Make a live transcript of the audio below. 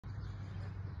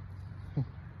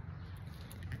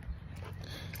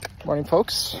Morning,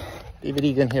 folks. David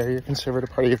Egan here, your Conservative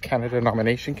Party of Canada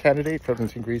nomination candidate for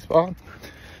Edmonton Greaseball.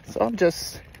 So I'm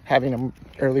just having an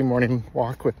early morning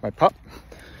walk with my pup,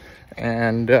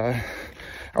 and I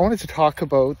wanted to talk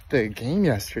about the game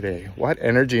yesterday. What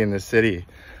energy in the city.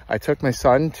 I took my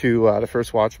son to the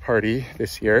first watch party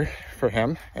this year for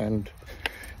him, and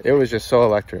it was just so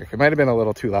electric. It might have been a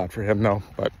little too loud for him though,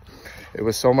 but it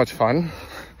was so much fun.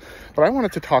 But I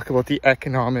wanted to talk about the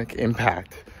economic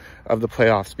impact of the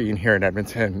playoffs being here in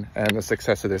Edmonton and the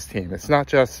success of this team. It's not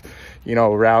just,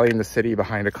 rallying the city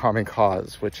behind a common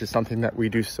cause, which is something that we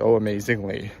do so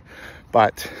amazingly,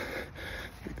 but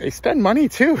they spend money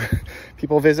too.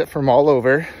 People visit from all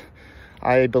over.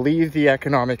 I believe the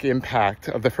economic impact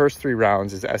of the first 3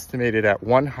 rounds is estimated at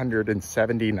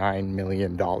 $179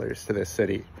 million to this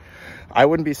city. I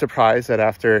wouldn't be surprised that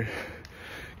after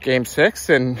game 6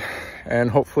 and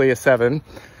hopefully a 7,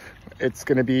 it's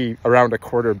going to be around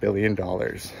 $250 million.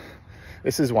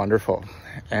 This is wonderful.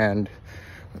 And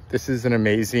this is an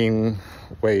amazing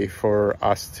way for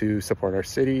us to support our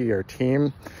city, our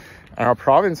team, and our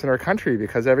province and our country,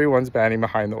 because everyone's banding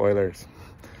behind the Oilers.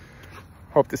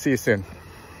 Hope to see you soon.